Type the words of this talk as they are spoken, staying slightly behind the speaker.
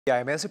Ya,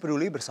 MNC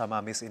Peduli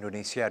bersama Miss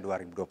Indonesia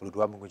 2022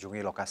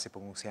 mengunjungi lokasi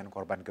pengungsian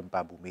korban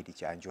gempa bumi di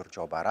Cianjur,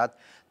 Jawa Barat.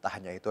 Tak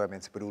hanya itu,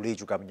 MNC Peduli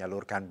juga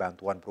menyalurkan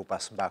bantuan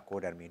berupa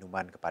sembako dan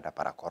minuman kepada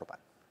para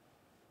korban.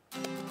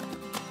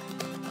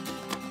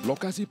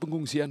 Lokasi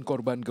pengungsian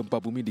korban gempa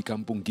bumi di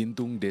Kampung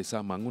Gintung,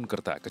 Desa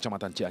Mangunkerta,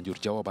 Kecamatan Cianjur,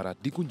 Jawa Barat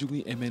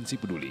dikunjungi MNC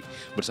Peduli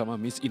bersama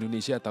Miss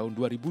Indonesia tahun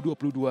 2022,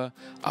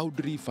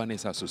 Audrey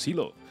Vanessa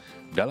Susilo.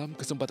 Dalam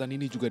kesempatan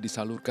ini juga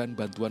disalurkan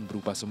bantuan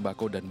berupa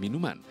sembako dan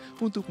minuman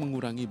untuk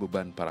mengurangi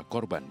beban para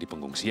korban di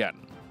pengungsian.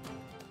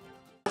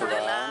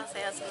 Alhamdulillah,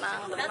 saya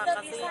senang. Terima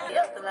kasih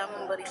yang telah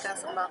memberikan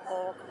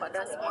sembako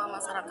kepada semua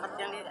masyarakat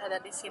yang ada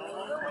di sini.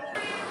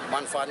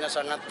 Manfaatnya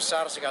sangat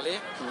besar sekali.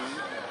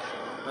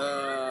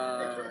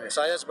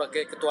 Saya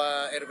sebagai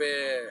ketua RW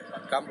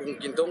Kampung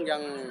Gintung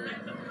yang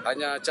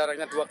hanya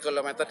jaraknya 2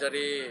 km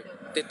dari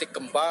titik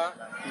gempa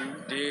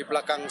di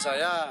belakang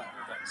saya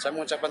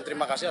mengucapkan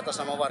terima kasih atas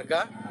nama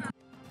warga.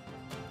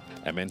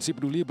 MNC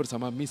Peduli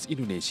bersama Miss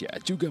Indonesia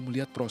juga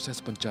melihat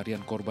proses pencarian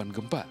korban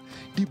gempa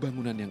di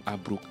bangunan yang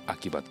ambruk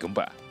akibat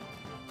gempa.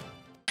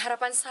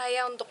 Harapan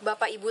saya untuk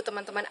Bapak, Ibu,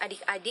 teman-teman,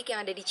 adik-adik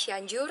yang ada di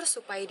Cianjur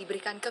supaya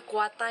diberikan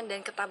kekuatan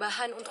dan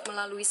ketabahan untuk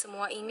melalui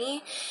semua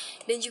ini.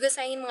 Dan juga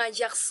saya ingin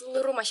mengajak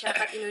seluruh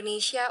masyarakat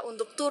Indonesia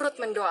untuk turut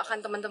mendoakan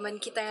teman-teman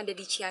kita yang ada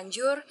di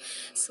Cianjur.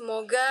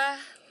 Semoga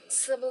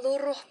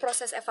seluruh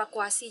proses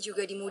evakuasi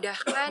juga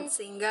dimudahkan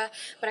sehingga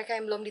mereka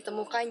yang belum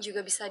ditemukan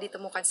juga bisa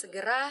ditemukan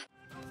segera.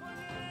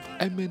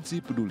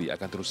 MNC Peduli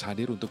akan terus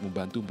hadir untuk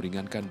membantu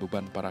meringankan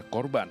beban para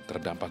korban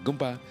terdampak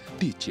gempa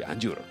di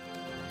Cianjur.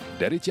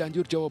 Dari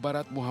Cianjur, Jawa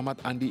Barat, Muhammad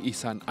Andi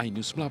Ihsan,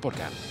 iNews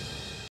melaporkan.